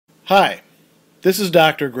Hi, this is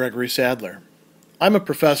Dr. Gregory Sadler. I'm a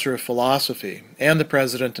professor of philosophy and the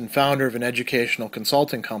president and founder of an educational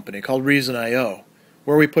consulting company called Reason.io,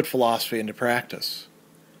 where we put philosophy into practice.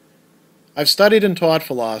 I've studied and taught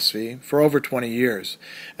philosophy for over 20 years,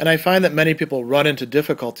 and I find that many people run into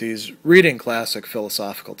difficulties reading classic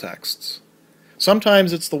philosophical texts.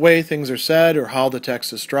 Sometimes it's the way things are said or how the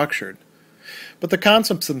text is structured. But the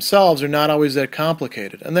concepts themselves are not always that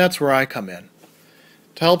complicated, and that's where I come in.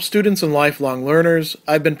 To help students and lifelong learners,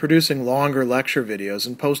 I've been producing longer lecture videos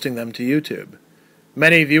and posting them to YouTube.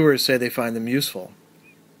 Many viewers say they find them useful.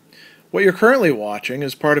 What you're currently watching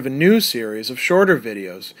is part of a new series of shorter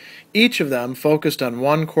videos, each of them focused on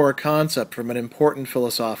one core concept from an important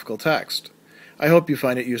philosophical text. I hope you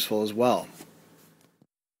find it useful as well.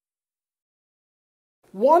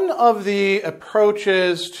 One of the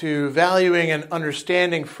approaches to valuing and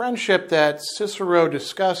understanding friendship that Cicero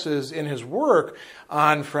discusses in his work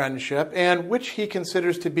on friendship, and which he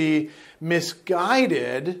considers to be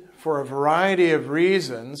misguided for a variety of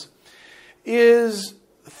reasons, is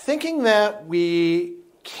thinking that we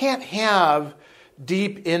can't have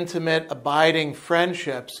deep, intimate, abiding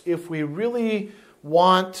friendships if we really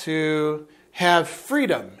want to have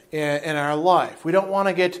freedom in our life. We don't want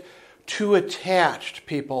to get too attached,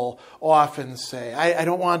 people often say. I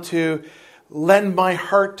don't want to lend my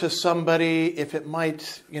heart to somebody if it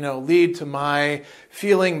might, lead to my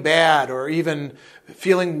feeling bad or even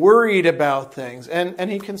feeling worried about things.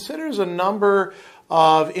 And he considers a number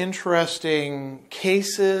of interesting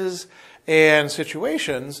cases and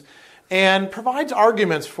situations and provides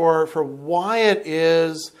arguments for why it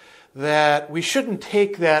is that we shouldn't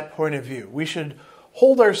take that point of view. We should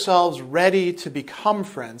hold ourselves ready to become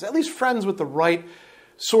friends, at least friends with the right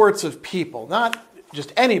sorts of people. Not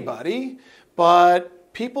just anybody,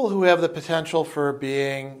 but people who have the potential for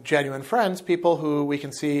being genuine friends, people who we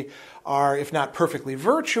can see are, if not perfectly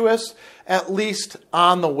virtuous, at least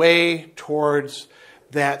on the way towards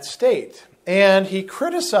that state. And he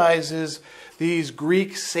criticizes these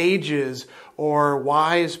Greek sages or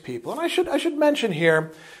wise people. And I should mention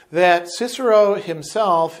here that Cicero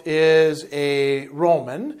himself is a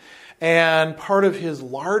Roman, and part of his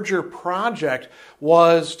larger project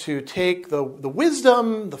was to take the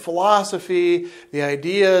wisdom, the philosophy, the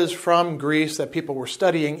ideas from Greece that people were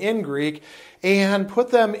studying in Greek, and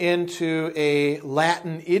put them into a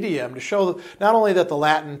Latin idiom to show not only that the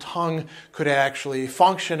Latin tongue could actually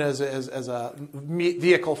function as a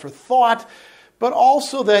vehicle for thought, but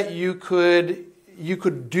also that you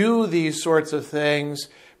could do these sorts of things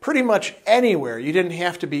pretty much anywhere. You didn't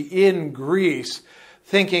have to be in Greece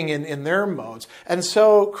thinking in their modes. And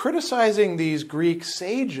so criticizing these Greek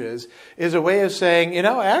sages is a way of saying,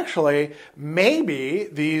 actually, maybe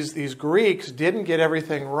these Greeks didn't get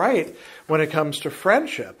everything right when it comes to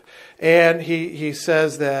friendship. And he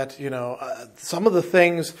says that, some of the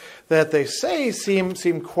things that they say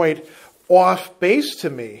seem quite off base to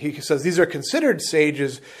me. He says these are considered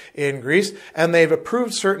sages in Greece, and they've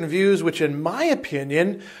approved certain views which, in my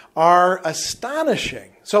opinion, are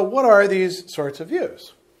astonishing. So what are these sorts of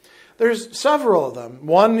views? There's several of them.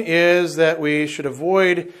 One is that we should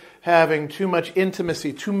avoid having too much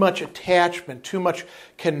intimacy, too much attachment, too much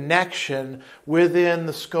connection within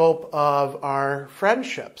the scope of our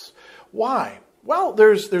friendships. Why? Well,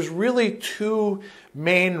 there's really two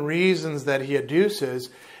main reasons that he adduces,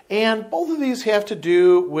 and both of these have to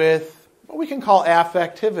do with what we can call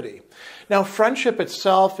affectivity. Now, friendship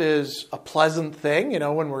itself is a pleasant thing,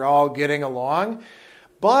 when we're all getting along,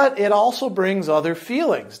 but it also brings other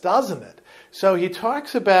feelings, doesn't it? So he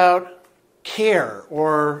talks about care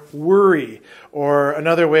or worry, or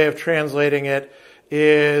another way of translating it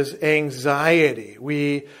is anxiety.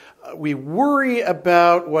 We worry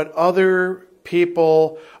about what other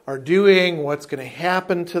people are doing, what's going to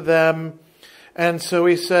happen to them. And so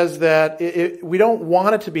he says that we don't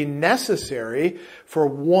want it to be necessary for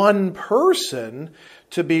one person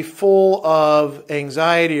to be full of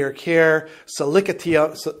anxiety or care, solicitum,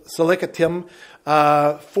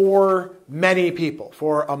 for many people,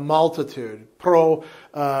 for a multitude,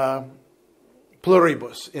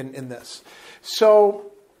 pluribus in this.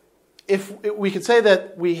 So if we could say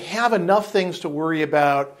that we have enough things to worry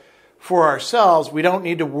about for ourselves, we don't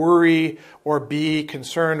need to worry or be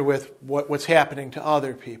concerned with what's happening to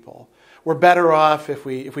other people. We're better off if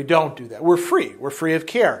we don't do that. We're free. We're free of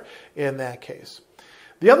care in that case.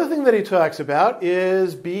 The other thing that he talks about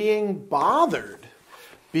is being bothered,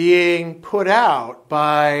 being put out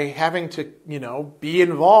by having to, be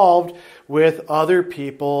involved with other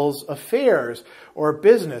people's affairs or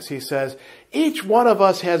business. He says, each one of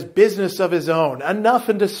us has business of his own, enough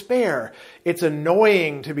and to spare. it's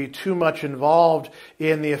annoying to be too much involved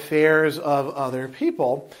in the affairs of other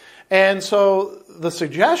people. And so the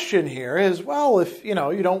suggestion here is, well, if you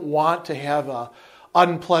don't want to have an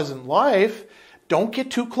unpleasant life, don't get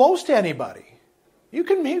too close to anybody. You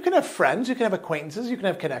can have friends, you can have acquaintances, you can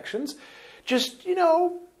have connections. Just,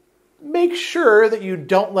 make sure that you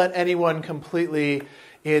don't let anyone completely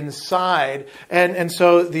inside. And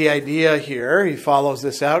so the idea here, he follows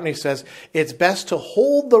this out and he says, it's best to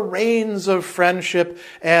hold the reins of friendship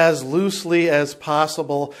as loosely as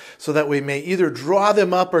possible so that we may either draw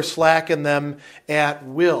them up or slacken them at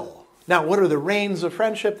will. Now, what are the reins of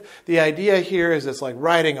friendship? The idea here is it's like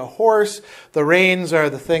riding a horse. The reins are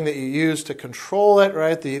the thing that you use to control it,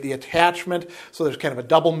 right? The attachment. So there's kind of a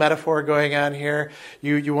double metaphor going on here.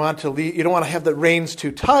 You don't want to have the reins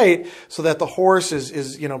too tight so that the horse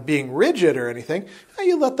is being rigid or anything.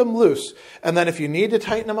 You let them loose. And then if you need to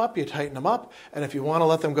tighten them up, you tighten them up. And if you want to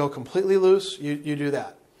let them go completely loose, you do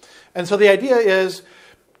that. And so the idea is,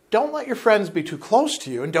 don't let your friends be too close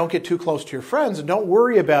to you, and don't get too close to your friends, and don't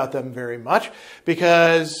worry about them very much,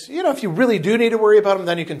 because, if you really do need to worry about them,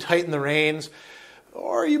 then you can tighten the reins,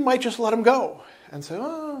 or you might just let them go and say,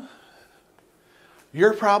 oh,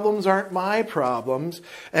 your problems aren't my problems.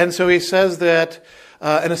 And so he says that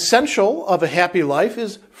an essential of a happy life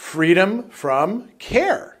is freedom from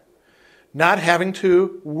care, not having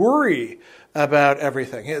to worry about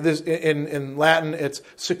everything. In Latin, it's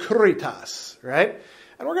securitas, right?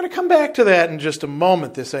 And we're going to come back to that in just a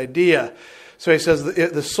moment, this idea. So he says,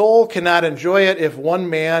 the soul cannot enjoy it if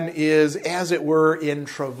one man is, as it were, in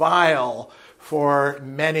travail for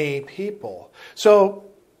many people. So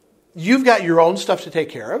you've got your own stuff to take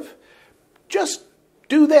care of. Just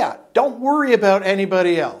do that. Don't worry about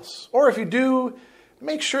anybody else. Or if you do,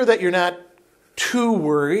 make sure that you're not too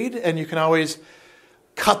worried, and you can always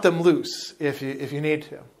cut them loose if you need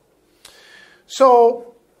to. So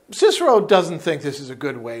Cicero doesn't think this is a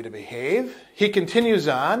good way to behave. He continues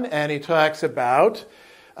on and he talks about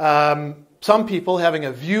some people having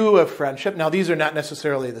a view of friendship. Now, these are not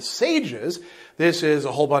necessarily the sages. This is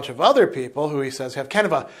a whole bunch of other people who he says have kind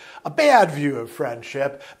of a bad view of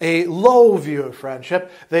friendship, a low view of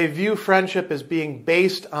friendship. They view friendship as being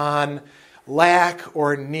based on lack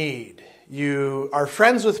or need. You are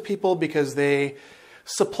friends with people because they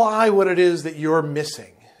supply what it is that you're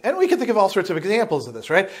missing. And we can think of all sorts of examples of this,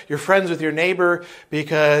 right? You're friends with your neighbor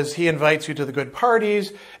because he invites you to the good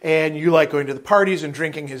parties, and you like going to the parties and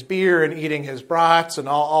drinking his beer and eating his brats and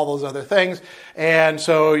all those other things. And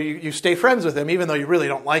so you stay friends with him even though you really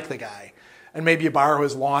don't like the guy. And maybe you borrow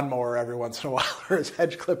his lawnmower every once in a while, or his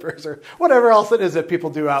hedge clippers, or whatever else it is that people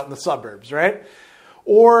do out in the suburbs, right?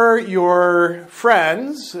 Or you're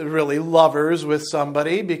friends, really lovers with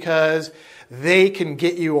somebody because they can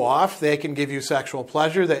get you off, they can give you sexual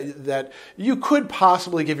pleasure, that you could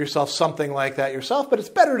possibly give yourself something like that yourself, but it's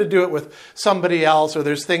better to do it with somebody else, or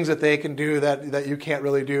there's things that they can do that you can't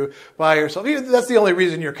really do by yourself. That's the only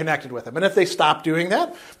reason you're connected with them. And if they stop doing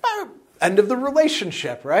that, end of the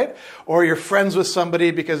relationship, right? Or you're friends with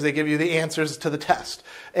somebody because they give you the answers to the test.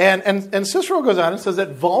 And Cicero goes on and says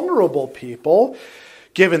that vulnerable people,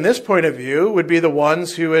 given this point of view, would be the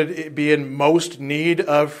ones who would be in most need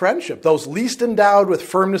of friendship, those least endowed with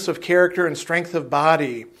firmness of character and strength of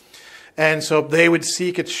body. And so they would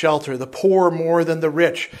seek its shelter, the poor more than the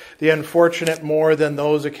rich, the unfortunate more than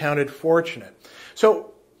those accounted fortunate.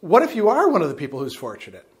 So what if you are one of the people who's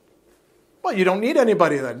fortunate? Well, you don't need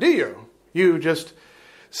anybody then, do you? You just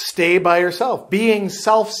stay by yourself. Being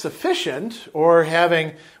self-sufficient, or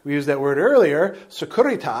having, we used that word earlier,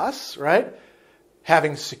 securitas, right?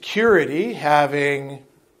 Having security,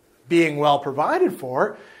 being well provided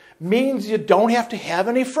for, means you don't have to have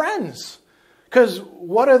any friends. Because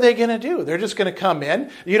what are they going to do? They're just going to come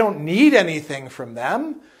in. You don't need anything from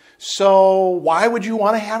them. So why would you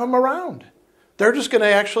want to have them around? They're just going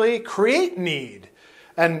to actually create need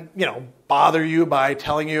and, bother you by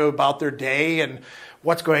telling you about their day and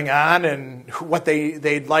what's going on and what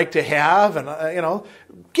they'd like to have. And,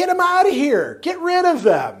 get them out of here. Get rid of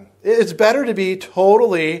them. It's better to be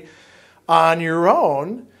totally on your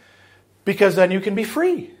own, because then you can be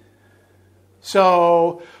free.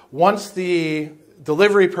 So once the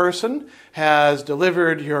delivery person has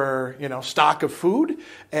delivered your stock of food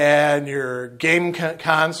and your game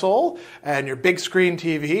console and your big screen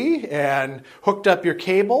TV and hooked up your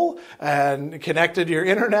cable and connected your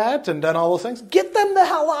internet and done all those things, get them the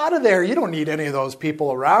hell out of there. You don't need any of those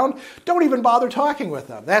people around. Don't even bother talking with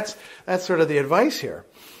them. That's sort of the advice here.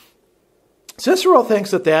 Cicero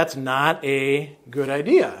thinks that that's not a good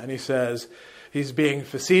idea. And he says, he's being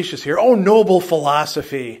facetious here, "Oh, noble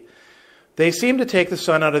philosophy! They seem to take the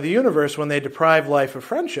sun out of the universe when they deprive life of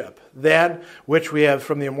friendship, that which we have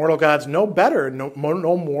from the immortal gods no better,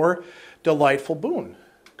 no more delightful boon.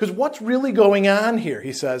 Because what's really going on here,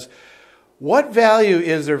 he says, what value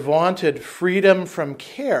is their vaunted freedom from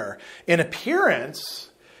care? In appearance,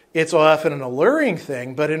 it's often an alluring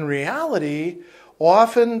thing, but in reality,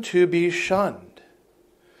 often to be shunned.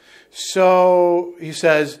 So, he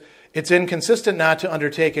says, it's inconsistent not to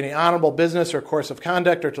undertake any honorable business or course of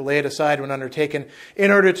conduct or to lay it aside when undertaken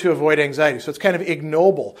in order to avoid anxiety. So it's kind of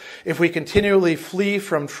ignoble. If we continually flee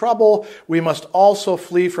from trouble, we must also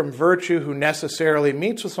flee from virtue, who necessarily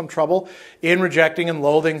meets with some trouble in rejecting and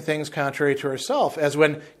loathing things contrary to herself, as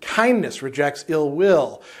when kindness rejects ill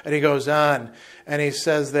will. And he goes on, and he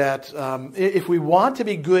says that if we want to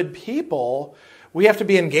be good people, we have to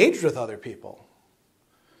be engaged with other people.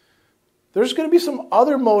 There's going to be some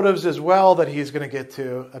other motives as well that he's going to get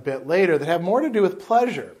to a bit later that have more to do with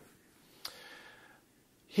pleasure.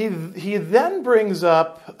 He then brings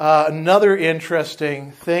up another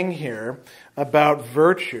interesting thing here about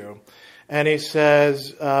virtue. And he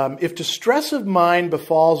says, if distress of mind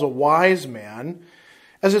befalls a wise man,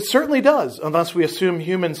 as it certainly does, unless we assume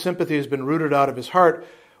human sympathy has been rooted out of his heart,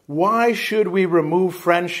 why should we remove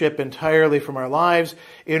friendship entirely from our lives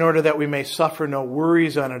in order that we may suffer no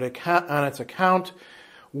worries on its account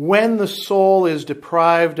when the soul is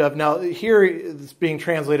deprived of, now here it's being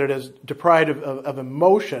translated as deprived of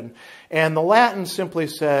emotion, and the Latin simply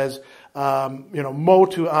says,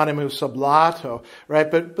 motu animu sublato, right?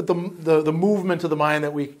 But the movement of the mind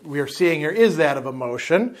that we are seeing here is that of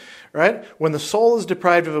emotion, right? When the soul is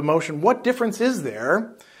deprived of emotion, what difference is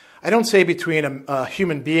there? I don't say between a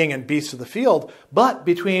human being and beasts of the field, but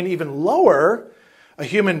between even lower, a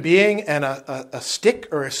human being and a stick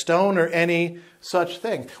or a stone or any such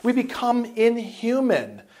thing. We become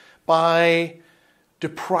inhuman by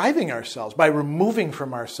depriving ourselves, by removing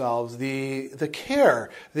from ourselves the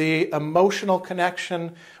care, the emotional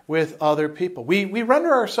connection with other people. We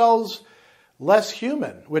render ourselves less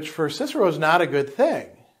human, which for Cicero is not a good thing.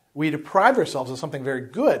 We deprive ourselves of something very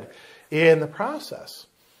good in the process.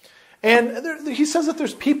 And he says that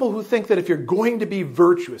there's people who think that if you're going to be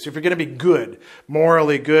virtuous, if you're going to be good,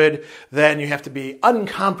 morally good, then you have to be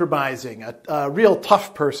uncompromising, a real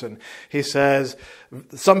tough person. He says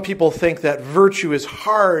some people think that virtue is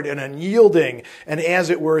hard and unyielding and, as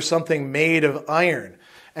it were, something made of iron.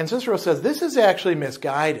 And Cicero says this is actually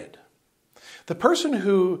misguided. The person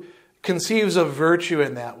who conceives of virtue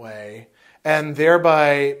in that way and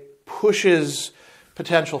thereby pushes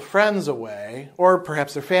potential friends away, or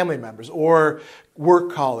perhaps their family members, or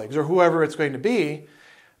work colleagues, or whoever it's going to be,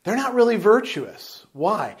 they're not really virtuous.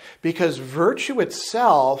 Why? Because virtue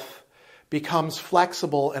itself becomes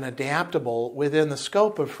flexible and adaptable within the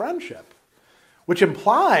scope of friendship, which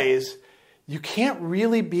implies you can't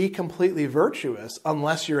really be completely virtuous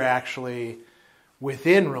unless you're actually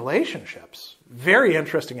within relationships. Very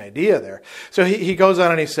interesting idea there. So he goes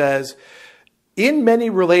on and he says, in many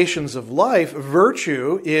relations of life,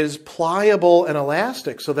 virtue is pliable and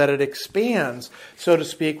elastic so that it expands, so to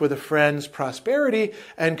speak, with a friend's prosperity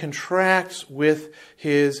and contracts with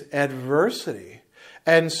his adversity.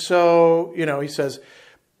 And so, he says,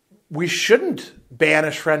 we shouldn't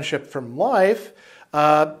banish friendship from life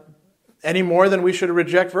any more than we should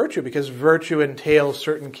reject virtue, because virtue entails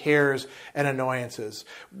certain cares and annoyances.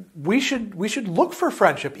 We should look for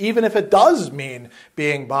friendship, even if it does mean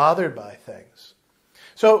being bothered by things.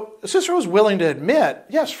 So Cicero is willing to admit,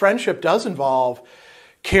 yes, friendship does involve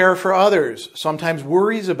care for others, sometimes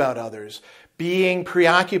worries about others, being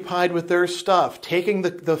preoccupied with their stuff, taking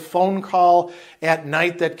the phone call at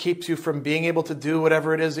night that keeps you from being able to do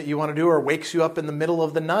whatever it is that you want to do or wakes you up in the middle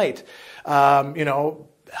of the night,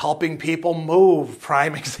 helping people move,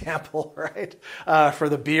 prime example, right? For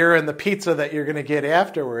the beer and the pizza that you're going to get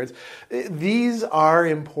afterwards. These are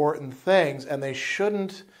important things, and they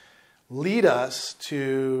shouldn't lead us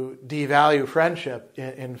to devalue friendship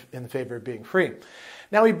in favor of being free.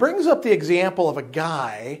 Now, he brings up the example of a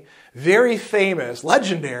guy, very famous,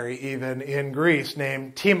 legendary even, in Greece,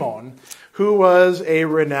 named Timon, who was a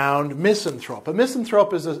renowned misanthrope. A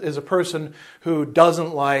misanthrope is a person who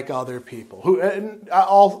doesn't like other people. And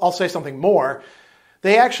I'll say something more.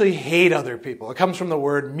 They actually hate other people. It comes from the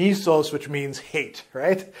word misos, which means hate,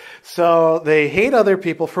 right? So they hate other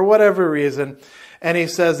people for whatever reason. And he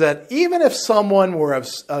says that even if someone were of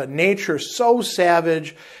a nature so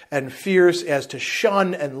savage and fierce as to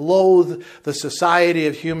shun and loathe the society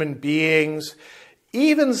of human beings,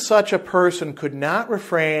 even such a person could not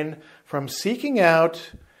refrain from seeking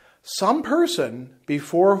out some person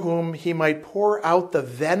before whom he might pour out the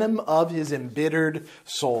venom of his embittered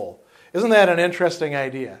soul. Isn't that an interesting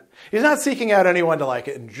idea? He's not seeking out anyone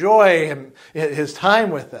to enjoy his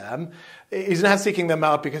time with them. He's not seeking them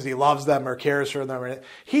out because he loves them or cares for them.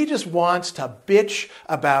 He just wants to bitch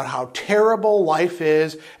about how terrible life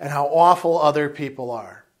is and how awful other people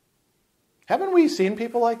are. Haven't we seen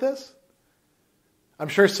people like this? I'm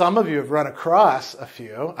sure some of you have run across a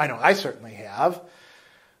few. I know I certainly have.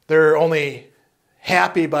 They're only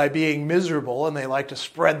happy by being miserable, and they like to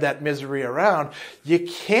spread that misery around. You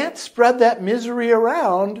can't spread that misery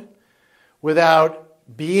around without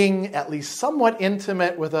being at least somewhat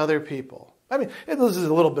intimate with other people. I mean, this is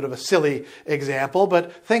a little bit of a silly example,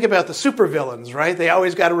 but think about the supervillains, right? They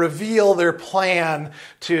always got to reveal their plan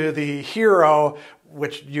to the hero,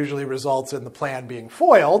 which usually results in the plan being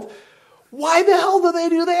foiled. Why the hell do they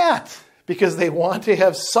do that? Because they want to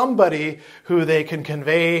have somebody who they can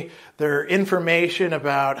convey their information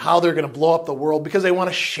about how they're going to blow up the world, because they want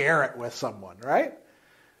to share it with someone, right?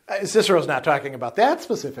 Cicero's not talking about that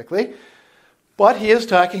specifically, but he is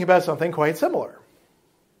talking about something quite similar.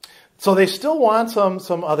 So they still want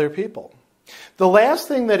some other people. The last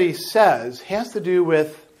thing that he says has to do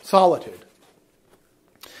with solitude.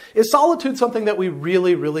 Is solitude something that we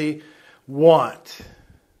really, really want?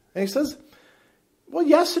 And he says, well,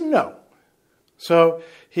 yes and no. So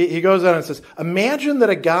he goes on and says, imagine that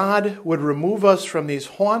a God would remove us from these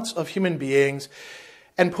haunts of human beings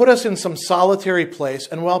and put us in some solitary place,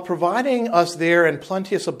 and while providing us there in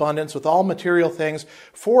plenteous abundance with all material things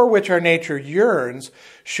for which our nature yearns,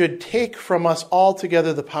 should take from us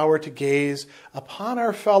altogether the power to gaze upon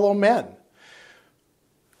our fellow men.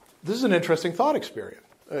 This is an interesting thought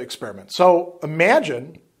experiment. So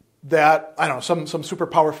imagine that, I don't know, some super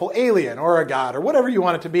powerful alien or a god or whatever you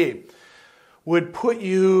want it to be would put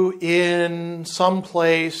you in some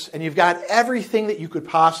place and you've got everything that you could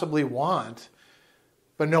possibly want,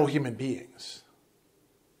 but no human beings.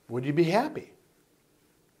 Would you be happy?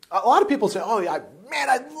 A lot of people say, oh, man,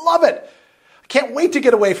 I love it. I can't wait to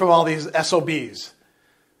get away from all these SOBs.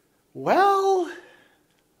 Well,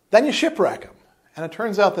 then you shipwreck them. And it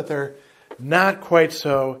turns out that they're not quite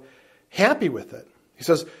so happy with it. He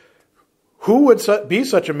says, who would be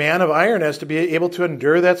such a man of iron as to be able to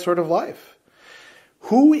endure that sort of life?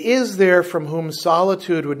 Who is there from whom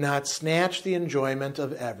solitude would not snatch the enjoyment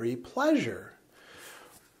of every pleasure?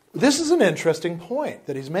 This is an interesting point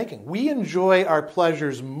that he's making. We enjoy our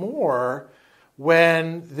pleasures more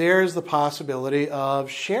when there's the possibility of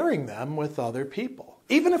sharing them with other people,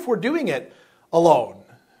 even if we're doing it alone,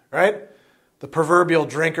 right? The proverbial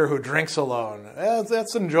drinker who drinks alone.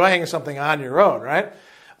 That's enjoying something on your own, right?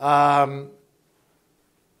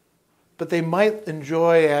 But they might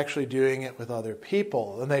enjoy actually doing it with other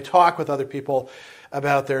people. And they talk with other people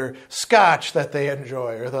about their scotch that they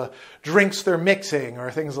enjoy or the drinks they're mixing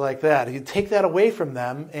or things like that. You take that away from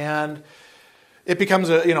them and it becomes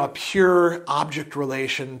a pure object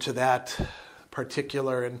relation to that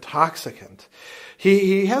particular intoxicant.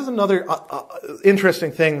 He has another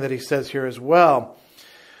interesting thing that he says here as well.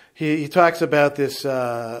 He talks about this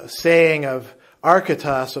saying of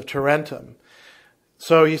Archytas of Tarentum.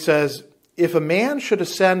 So he says, if a man should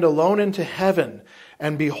ascend alone into heaven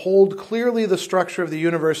and behold clearly the structure of the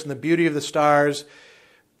universe and the beauty of the stars,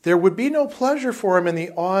 there would be no pleasure for him in the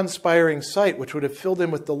awe-inspiring sight which would have filled him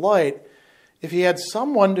with delight if he had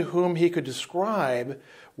someone to whom he could describe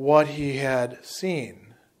what he had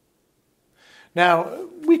seen. Now,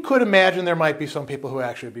 we could imagine there might be some people who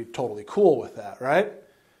actually would be totally cool with that, right?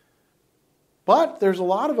 But there's a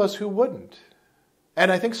lot of us who wouldn't.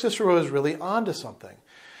 And I think Cicero is really onto something.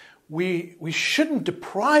 We shouldn't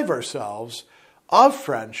deprive ourselves of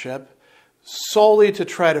friendship solely to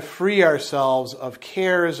try to free ourselves of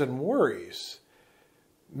cares and worries.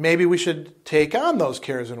 Maybe we should take on those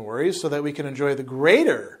cares and worries so that we can enjoy the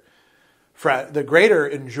greater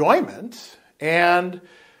enjoyment and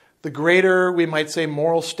the greater, we might say,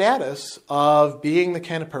 moral status of being the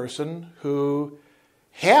kind of person who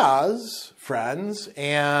has friends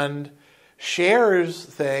and shares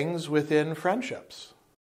things within friendships.